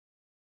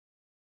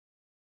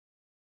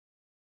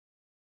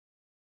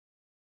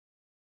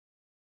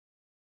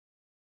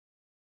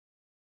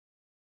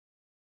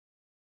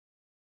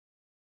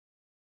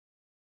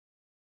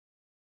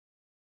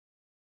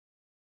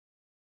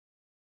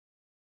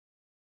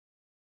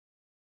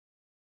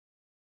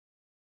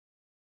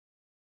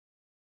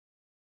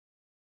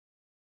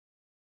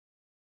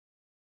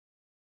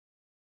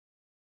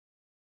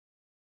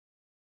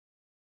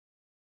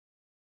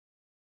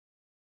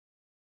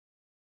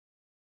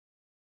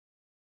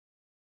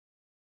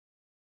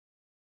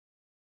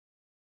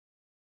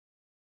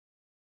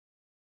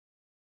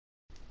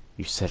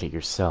You said it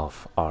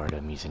yourself,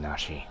 Arda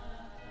Mizunashii.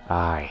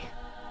 I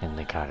am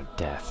the god of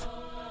death.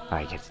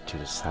 I get to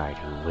decide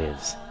who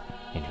lives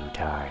and who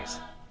dies.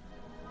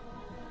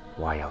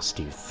 Why else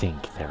do you think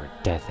there are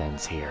death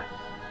ends here?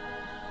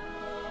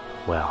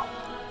 Well,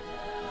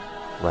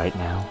 right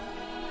now,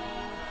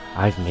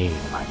 I've made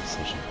my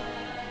decision.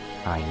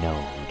 I know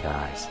who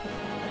dies.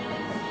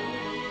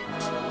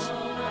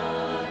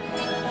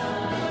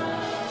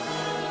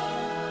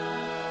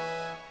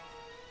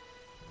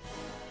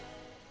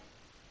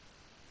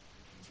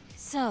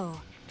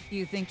 So,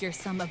 you think you're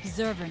some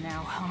observer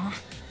now, huh?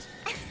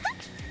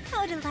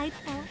 How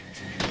delightful.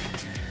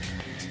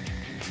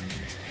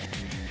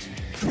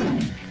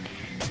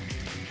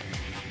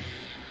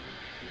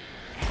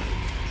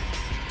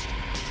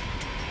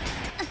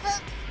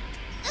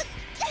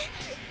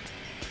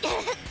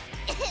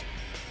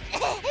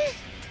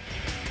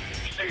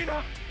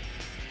 Sheena!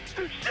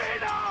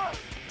 Sheena!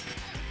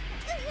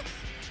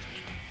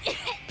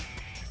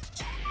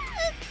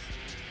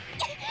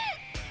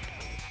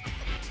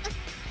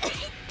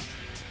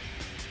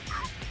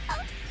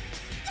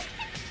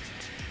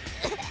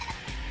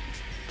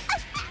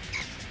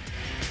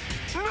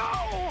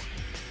 No!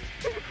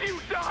 If you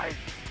die!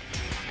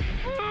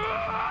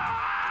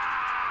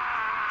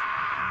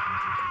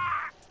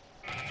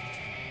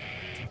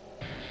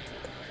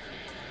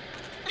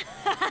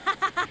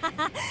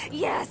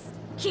 Yes!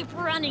 Keep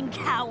running,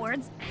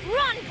 cowards!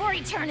 Run for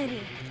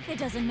eternity! It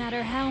doesn't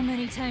matter how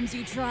many times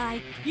you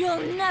try,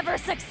 you'll never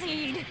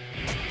succeed!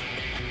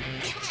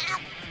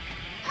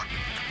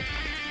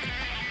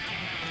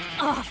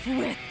 Off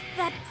with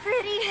that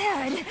pretty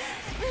head!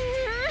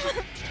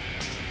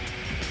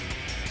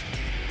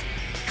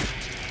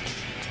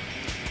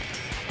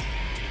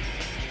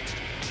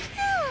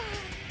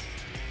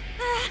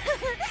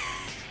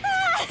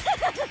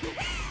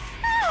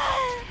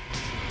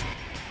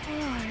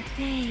 Poor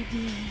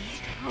baby.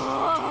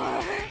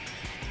 Poor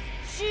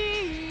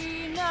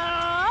Sheena.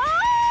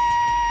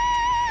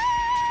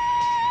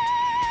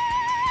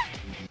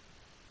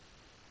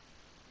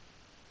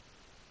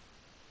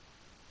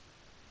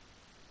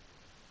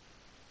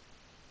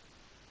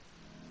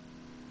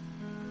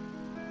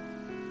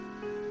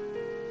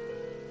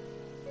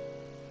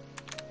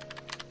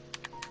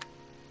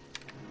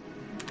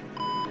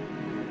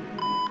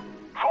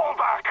 Fall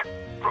back!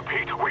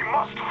 Repeat, we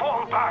must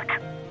fall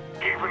back!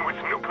 Even with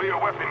nuclear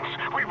weapons,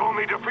 we've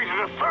only defeated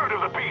a third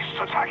of the beasts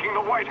attacking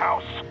the White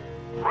House.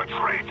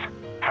 Retreat!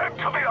 Head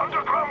to the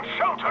underground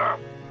shelter!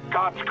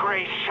 God's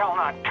grace shall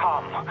not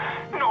come,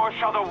 nor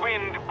shall the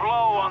wind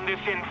blow on this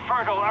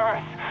infertile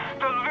earth.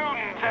 The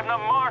Ludens and the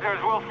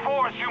martyrs will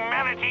force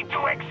humanity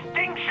to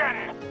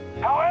extinction.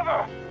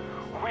 However,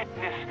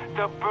 witness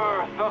the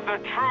birth of the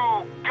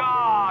true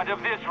God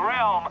of this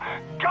realm.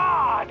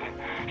 God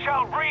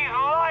shall breathe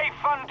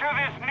life unto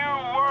this new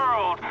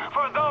world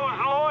for those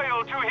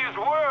loyal to his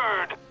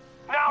word.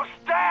 Now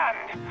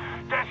stand!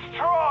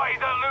 Destroy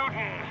the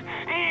Ludens,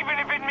 even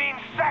if it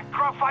means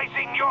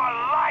sacrificing your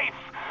life!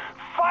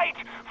 Fight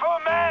for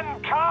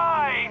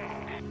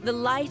mankind! The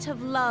light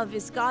of love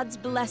is God's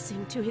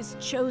blessing to his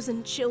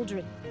chosen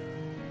children.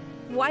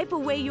 Wipe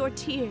away your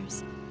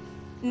tears.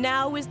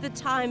 Now is the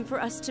time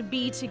for us to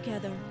be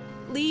together.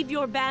 Leave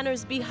your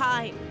banners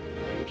behind.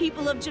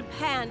 People of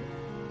Japan,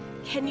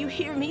 can you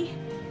hear me?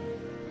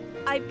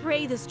 I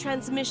pray this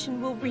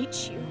transmission will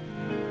reach you.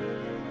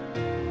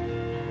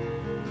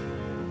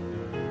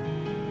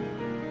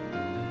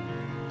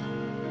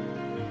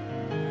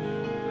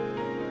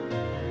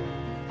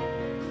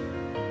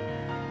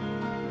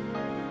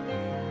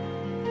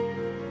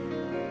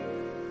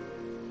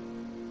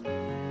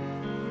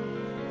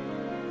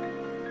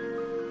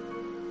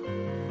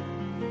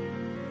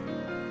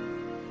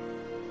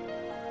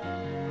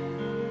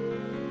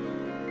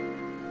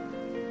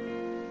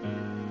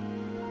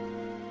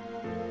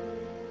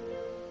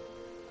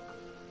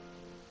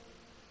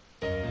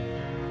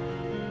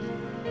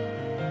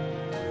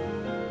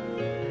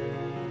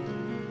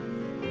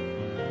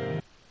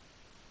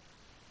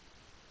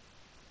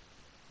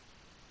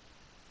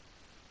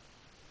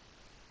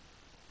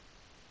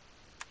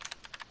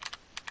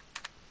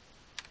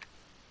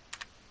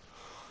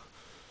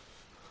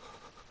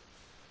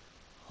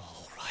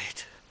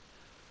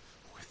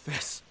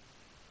 This,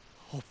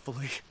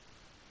 hopefully,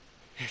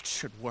 it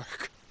should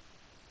work.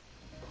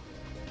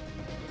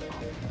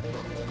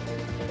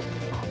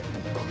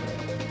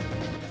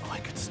 If I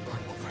could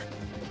start over.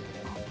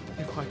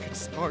 If I could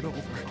start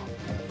over.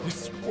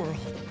 This world.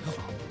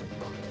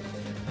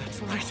 That's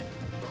right.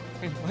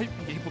 I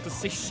might be able to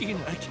see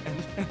Sheena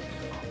again.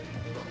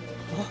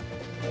 Huh?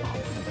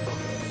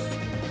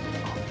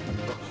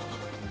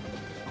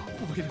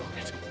 Wait a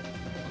minute.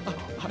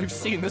 I've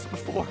seen this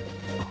before.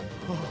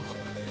 Oh.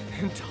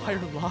 Entire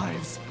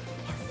lives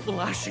are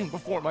flashing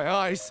before my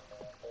eyes,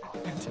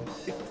 and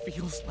it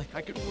feels like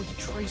I can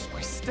retrace my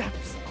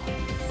steps.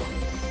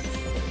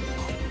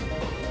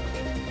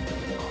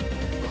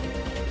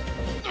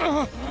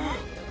 No,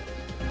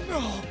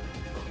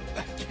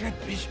 that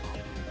can't be.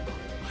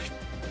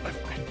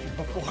 I've been here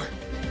before.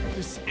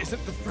 This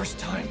isn't the first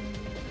time.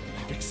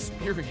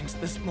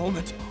 experienced this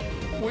moment.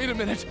 Wait a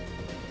minute.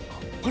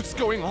 What's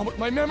going on with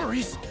my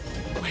memories?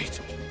 Wait.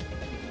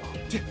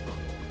 Did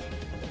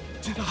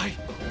I?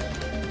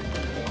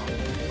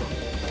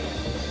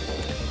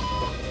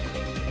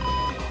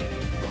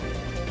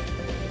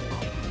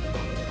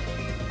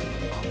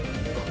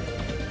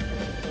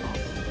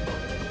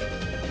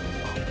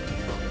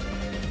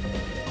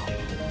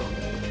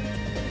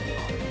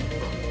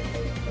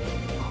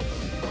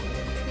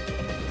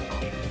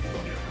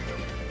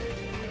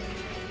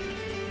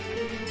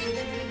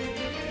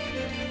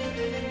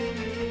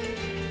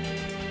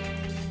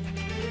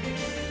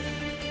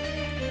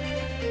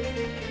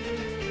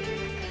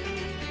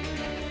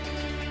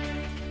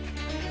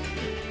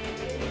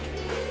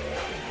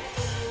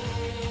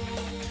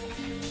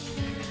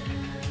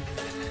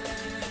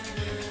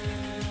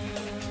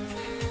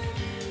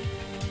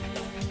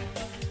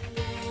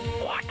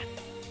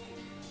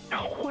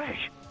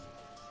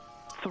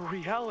 The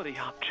reality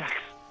objects.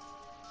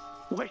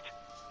 Wait.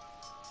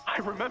 I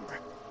remember.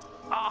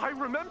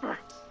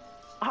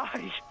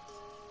 I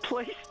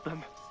placed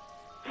them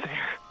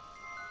there.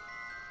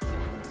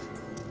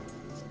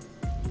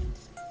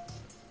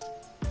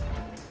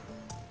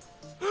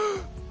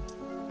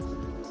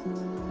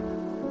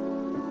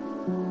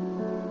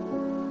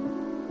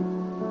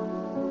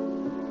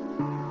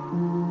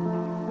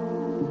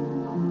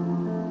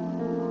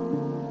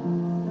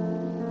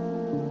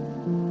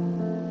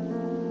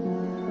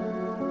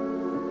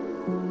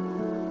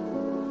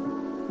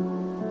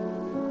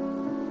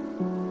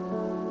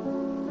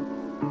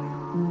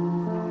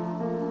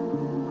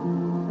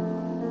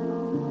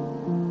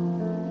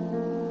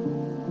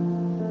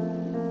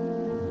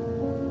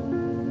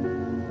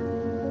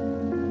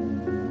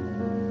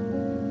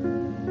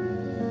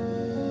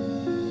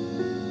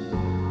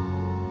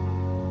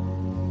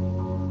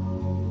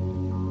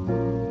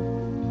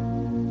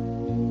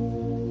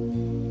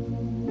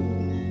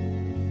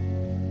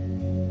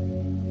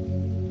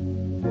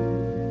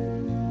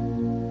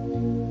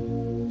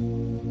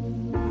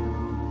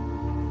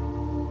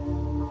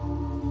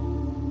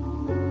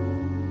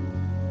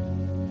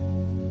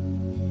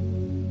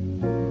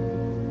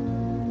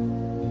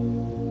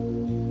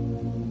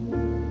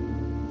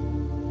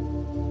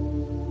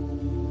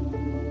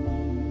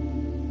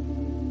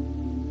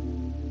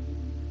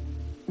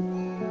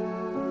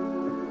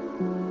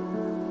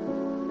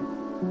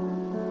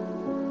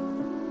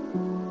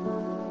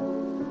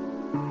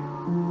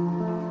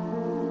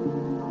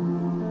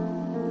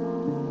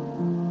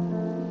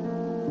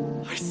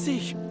 I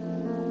see.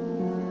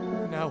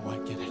 Now I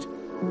get it.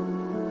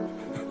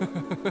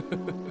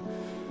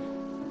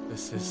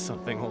 This is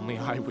something only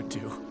I would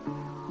do.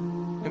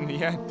 In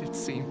the end, it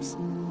seems,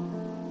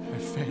 I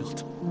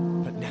failed.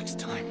 But next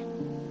time,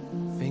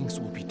 things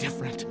will be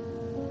different.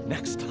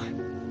 Next time,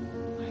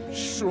 I'm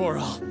sure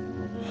I'll...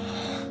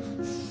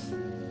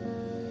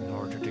 In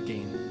order to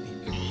gain the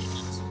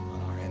advantage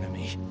on our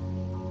enemy.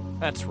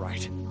 That's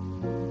right.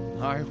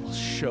 I will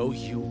show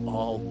you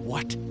all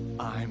what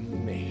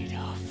I'm made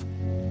of.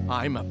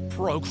 I'm a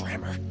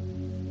programmer.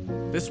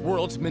 This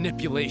world's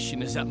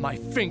manipulation is at my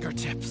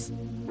fingertips.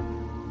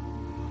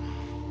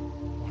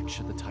 What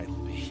should the title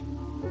be?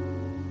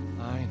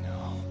 I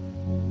know.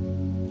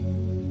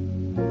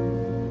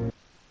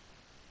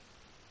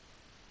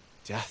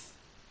 Death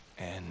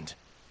and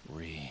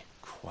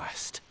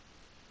Request.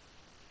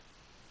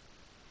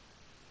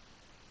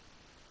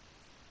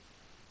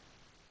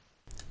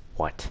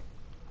 What?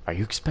 Are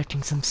you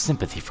expecting some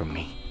sympathy from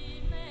me?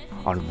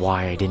 On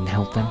why I didn't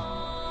help them?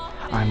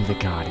 I'm the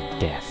god of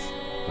death,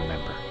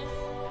 remember.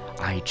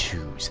 I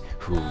choose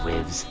who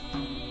lives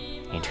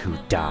and who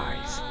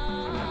dies,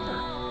 remember.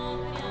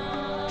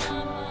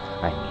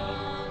 I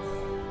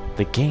mean,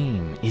 the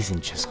game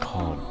isn't just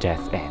called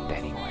Death End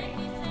anyway.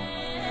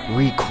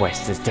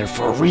 Request is there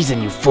for a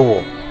reason, you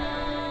fool!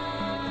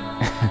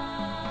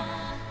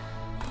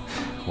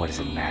 What does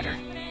it matter?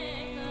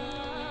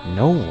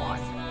 No one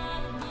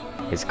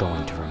is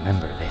going to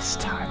remember this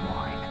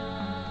timeline.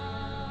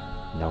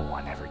 No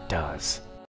one ever does.